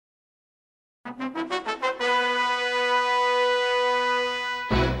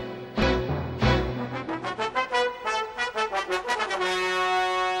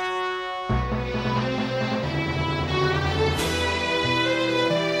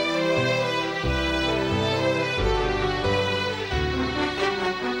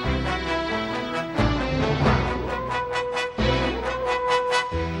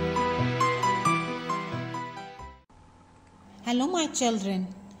children,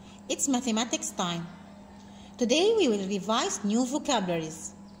 it's mathematics time. Today we will revise new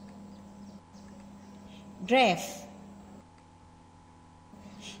vocabularies. Graph.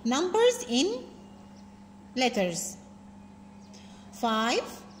 Numbers in letters. 5,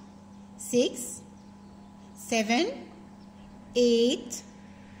 6, 7, 8,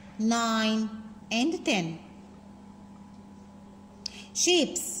 9 and 10.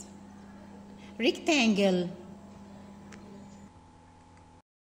 Shapes. Rectangle.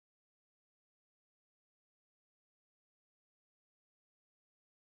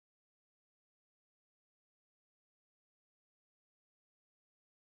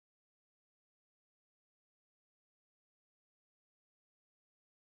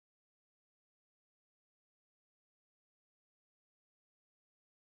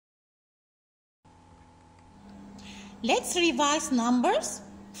 Let's revise numbers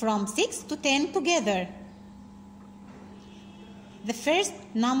from 6 to 10 together. The first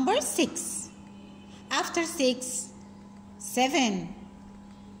number 6. After 6, 7.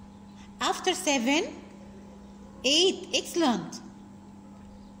 After 7, 8. Excellent.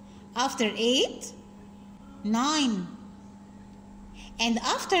 After 8, 9. And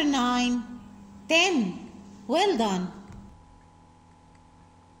after 9, 10. Well done.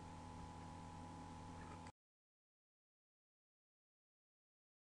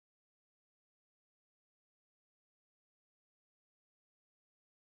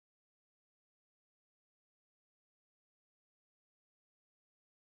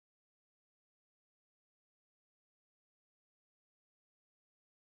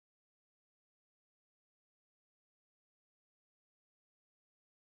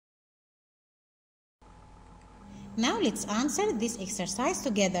 Now let's answer this exercise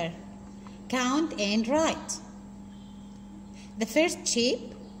together. Count and write. The first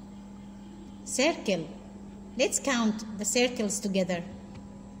shape, circle. Let's count the circles together.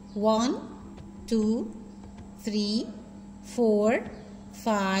 1, 2, 3, 4,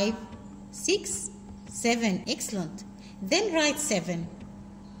 5, 6, 7. Excellent. Then write 7.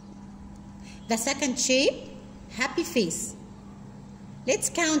 The second shape, happy face. Let's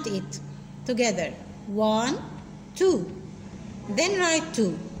count it together. 1, 2. Then write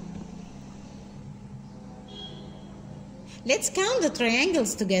 2. Let's count the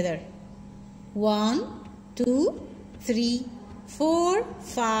triangles together. 1, 2, 3, 4,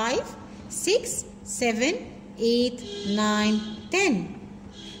 5, 6, 7, 8, 9, 10.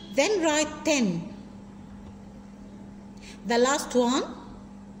 Then write 10. The last one,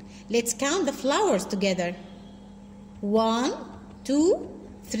 let's count the flowers together. 1, 2,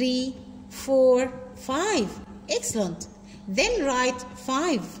 3, 4, 5. Excellent. Then write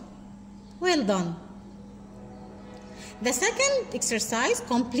 5. Well done. The second exercise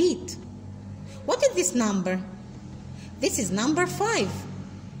complete. What is this number? This is number 5.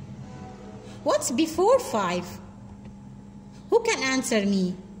 What's before 5? Who can answer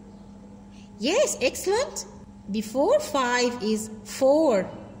me? Yes, excellent. Before 5 is 4.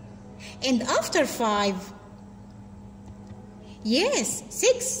 And after 5? Yes,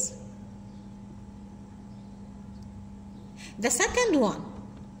 6. The second one.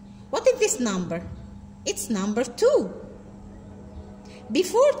 What is this number? It's number 2.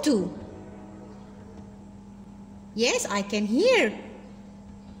 Before 2. Yes, I can hear.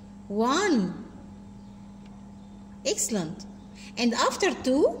 1. Excellent. And after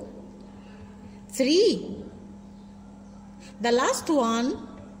 2? 3. The last one.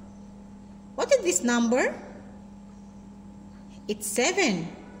 What is this number? It's 7.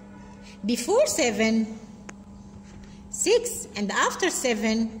 Before 7, 6. And after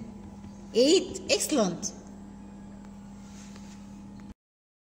 7, 8. Excellent.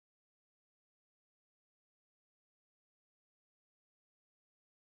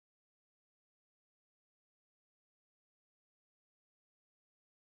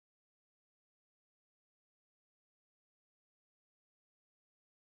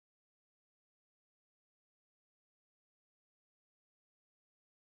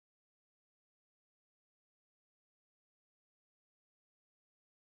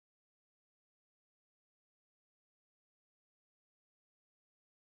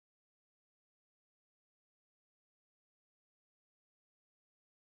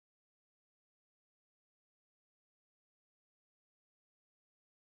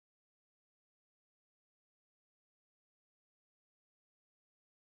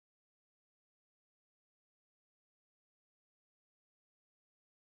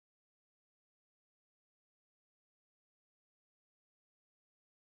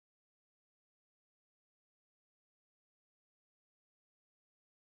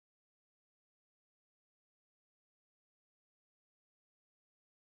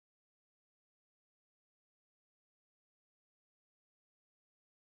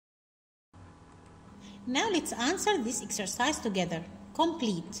 Now let's answer this exercise together.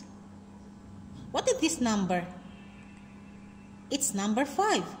 Complete. What is this number? It's number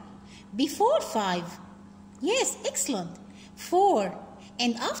 5. Before 5. Yes, excellent. 4.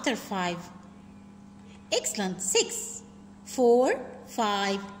 And after 5. Excellent. 6. 4,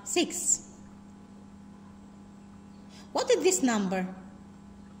 5, 6. What is this number?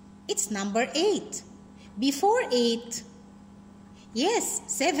 It's number 8. Before 8. Yes,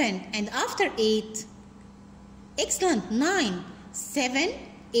 7. And after 8. Excellent. 9. 7,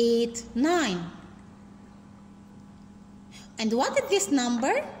 8, 9. And what is this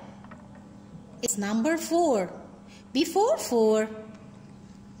number? It's number 4. Before 4.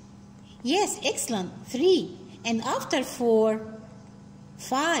 Yes, excellent. 3. And after 4.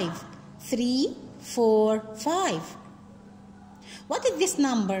 5. 3, 4, 5. What is this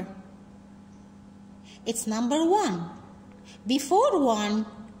number? It's number 1. Before 1,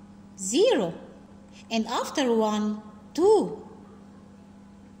 0. And after 1, 2.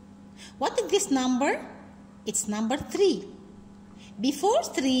 What is this number? It's number 3. Before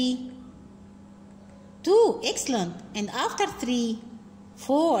 3, 2. Excellent. And after 3,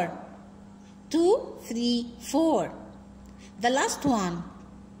 4. 2, 3, 4. The last one.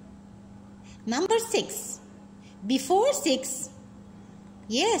 Number 6. Before 6.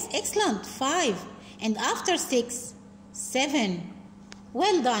 Yes, excellent. 5. And after 6, 7.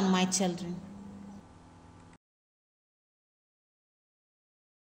 Well done, my children.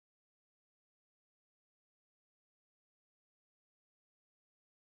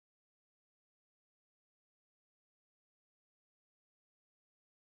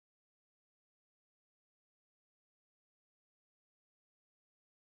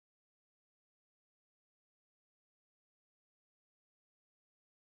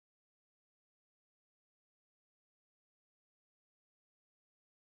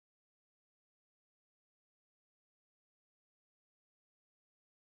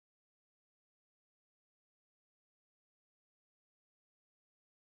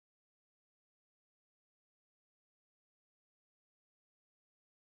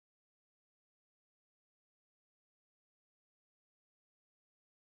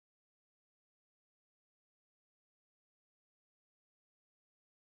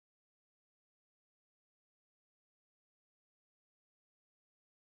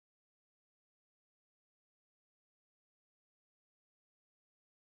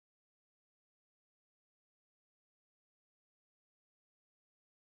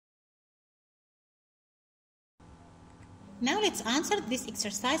 Now let's answer this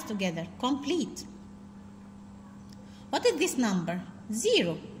exercise together. Complete. What is this number?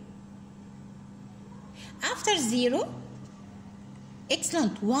 0. After 0,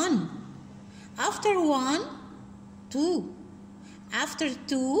 excellent. 1. After 1, 2. After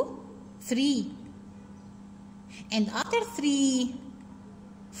 2, 3. And after 3,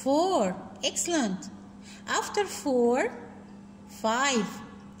 4. Excellent. After 4, 5.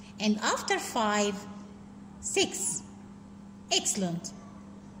 And after 5, 6. Excellent.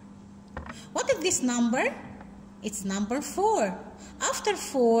 What is this number? It's number 4. After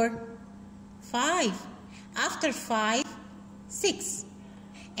 4, 5. After 5, 6.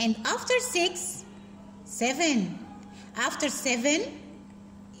 And after 6, 7. After 7,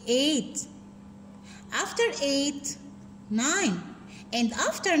 8. After 8, 9. And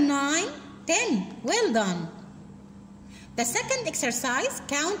after 9, 10. Well done. The second exercise,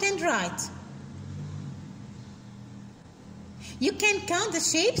 count and write. You can count the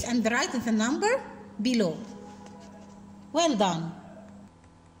shapes and write the number below. Well done.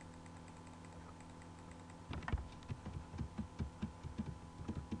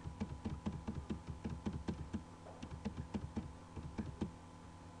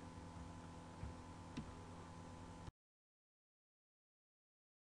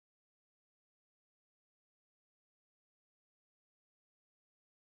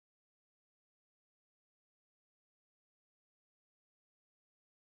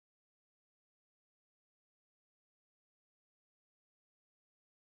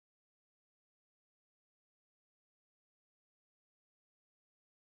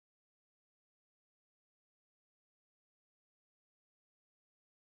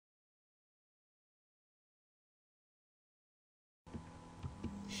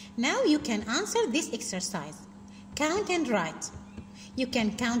 Now you can answer this exercise. Count and write. You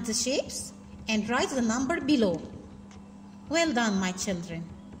can count the shapes and write the number below. Well done, my children.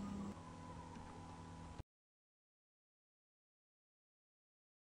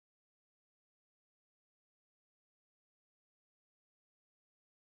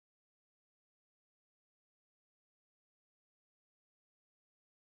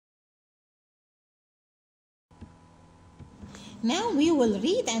 Now we will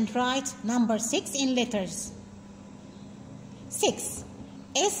read and write number 6 in letters. 6.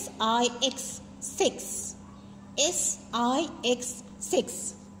 S-I-X. 6. S-I-X.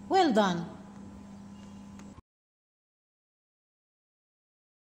 6. Well done.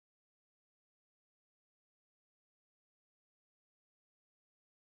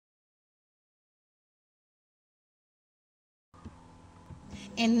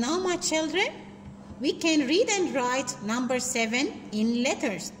 And now, my children, we can read and write number 7 in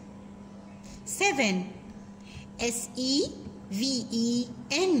letters. 7. S-E-V-E-N.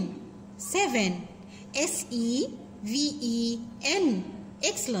 7. S-E-V-E-N.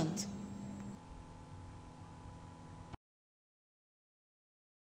 Excellent.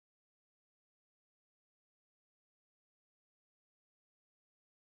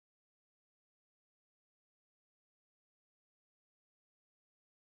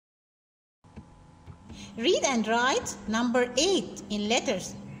 Read and write number 8 in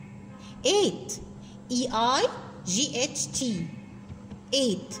letters. 8. E-I-G-H-T.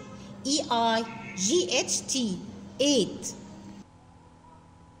 8. E-I-G-H-T. 8.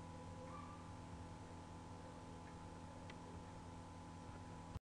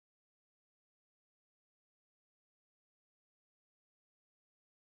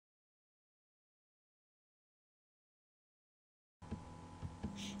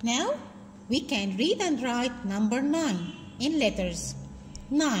 Now we can read and write number 9 in letters.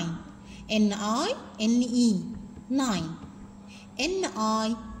 9. N-I-N-E. 9.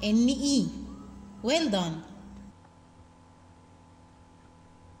 N-I-N-E. Well done.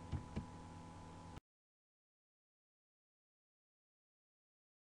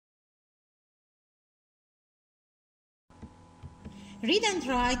 Read and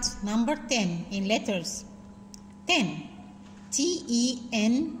write number 10 in letters. 10.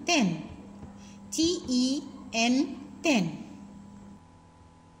 T-E-N. 10. T-E-N. 10.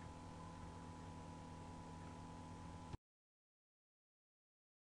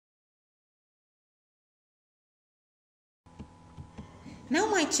 Now,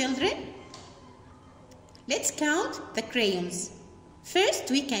 my children, let's count the crayons.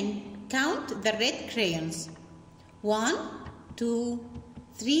 First, we can count the red crayons. 1, 2,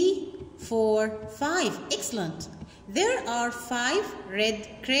 3, 4, 5. Excellent. There are 5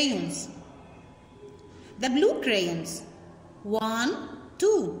 red crayons. The blue crayons. 1,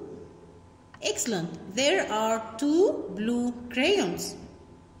 2. Excellent. There are 2 blue crayons.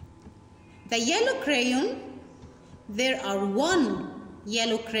 The yellow crayon. There are 1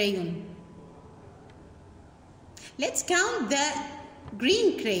 yellow crayon. Let's count the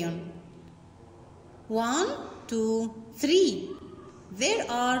green crayon. 1, 2, 3. There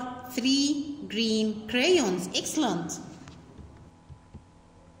are 3 green crayons. Excellent.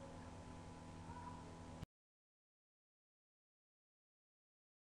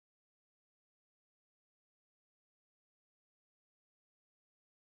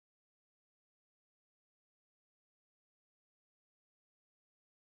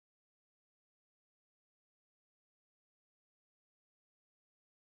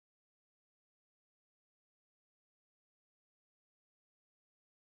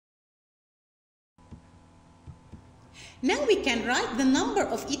 Now we can write the number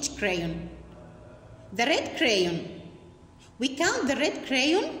of each crayon. The red crayon. We count the red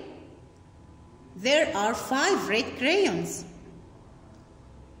crayon. There are 5 red crayons.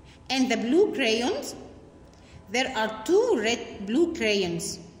 And the blue crayons. There are 2 blue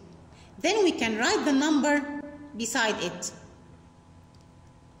crayons. Then we can write the number beside it.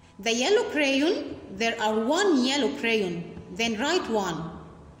 The yellow crayon. There are 1 yellow crayon. Then write 1.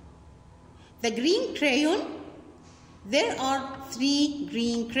 The green crayon. There are 3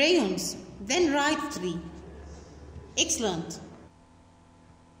 green crayons. Then write 3. Excellent.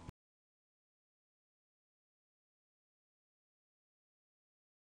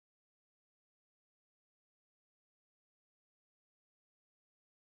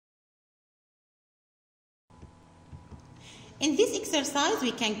 In this exercise,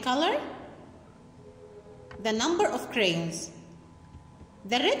 we can color the number of crayons.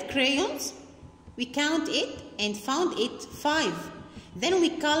 The red crayons, we count it and found it 5. Then we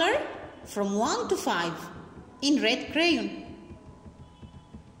color from 1 to 5 in red crayon.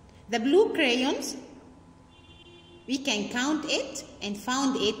 The blue crayons, we can count it and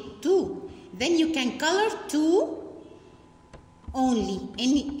found it 2. Then you can color 2 only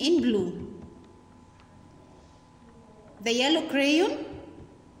in blue. The yellow crayon,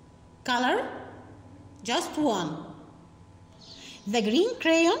 color just 1. The green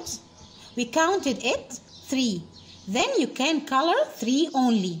crayons, we counted it 3. Then you can color 3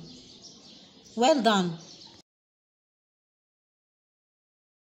 only. Well done.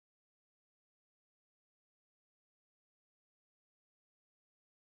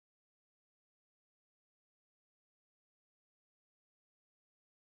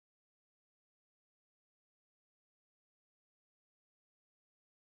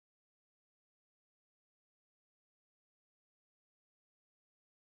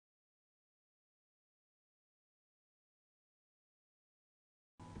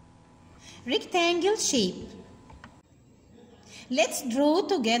 rectangle shape. Let's draw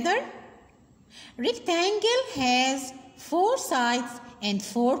together. Rectangle has 4 sides and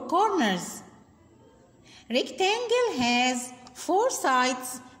 4 corners. Rectangle has 4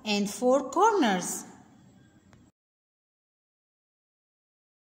 sides and 4 corners.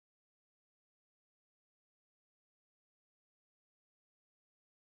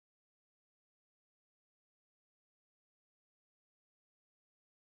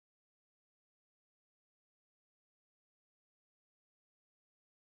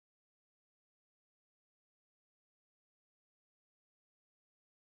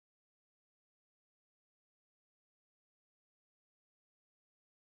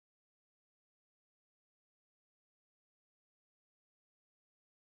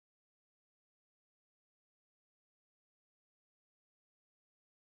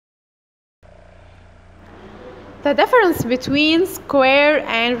 The difference between square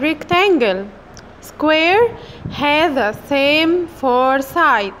and rectangle. Square has the same 4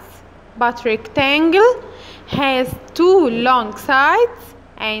 sides, but rectangle has 2 long sides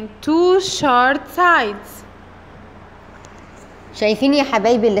and 2 short sides. شايفين يا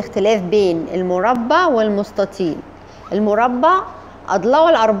حبايبي الاختلاف بين المربع والمستطيل؟ المربع أضلاعه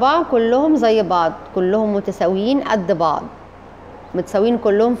الأربعة كلهم زي بعض، كلهم متساويين قد بعض، متساويين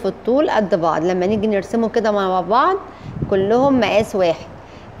كلهم في الطول قد بعض. لما نيجي نرسمه كده مع بعض كلهم مقاس واحد.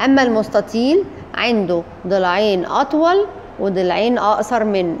 اما المستطيل عنده ضلعين اطول وضلعين اقصر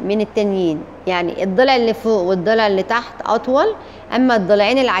من التانيين، يعني الضلع اللي فوق والضلع اللي تحت اطول، اما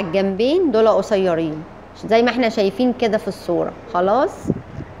الضلعين اللي على الجنبين دول قصيرين زي ما احنا شايفين كده في الصورة. خلاص،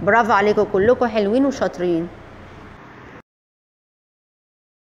 برافو عليكم، كلكم حلوين وشاطرين.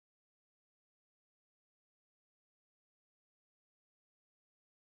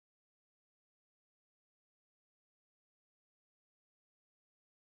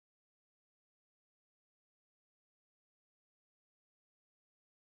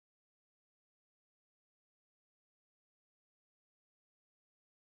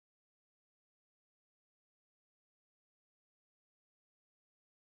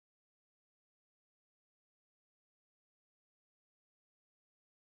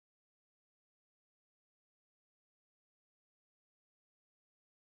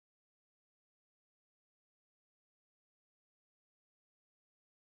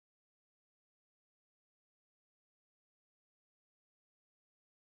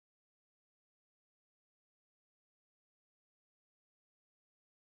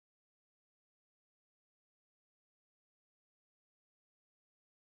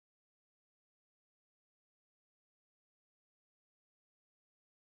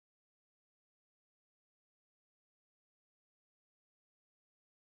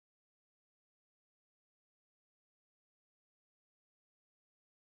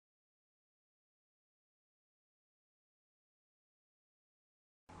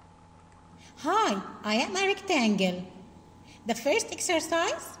 Hi, I am a rectangle. The first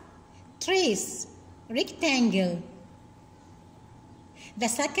exercise, trace rectangle. The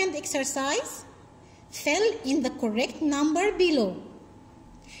second exercise, fill in the correct number below.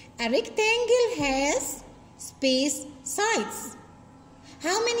 A rectangle has space sides.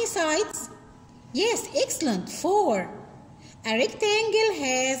 How many sides? Yes, excellent, 4. A rectangle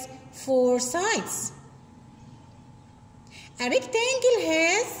has 4 sides. A rectangle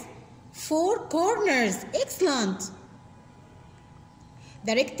has 4 corners. Excellent.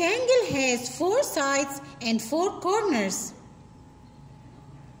 The rectangle has 4 sides and 4 corners.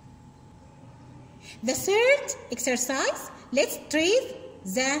 The third exercise, let's trace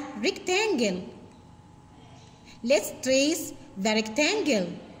the rectangle. Let's trace the rectangle.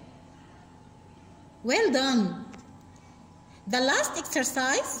 Well done. The last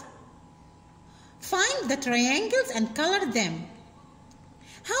exercise, find the triangles and color them.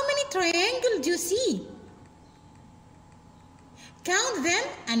 How many triangles do you see? Count them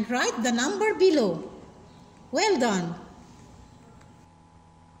and write the number below. Well done.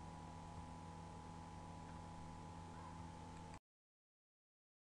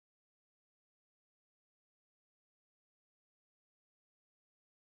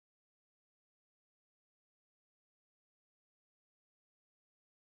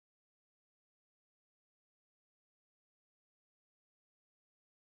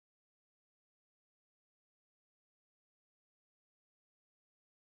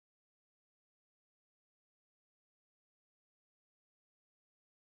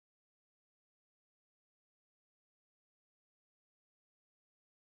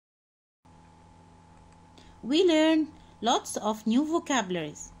 We learn lots of new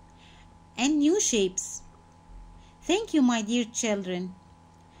vocabularies and new shapes. Thank you, my dear children.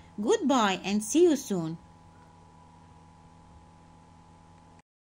 Goodbye and see you soon.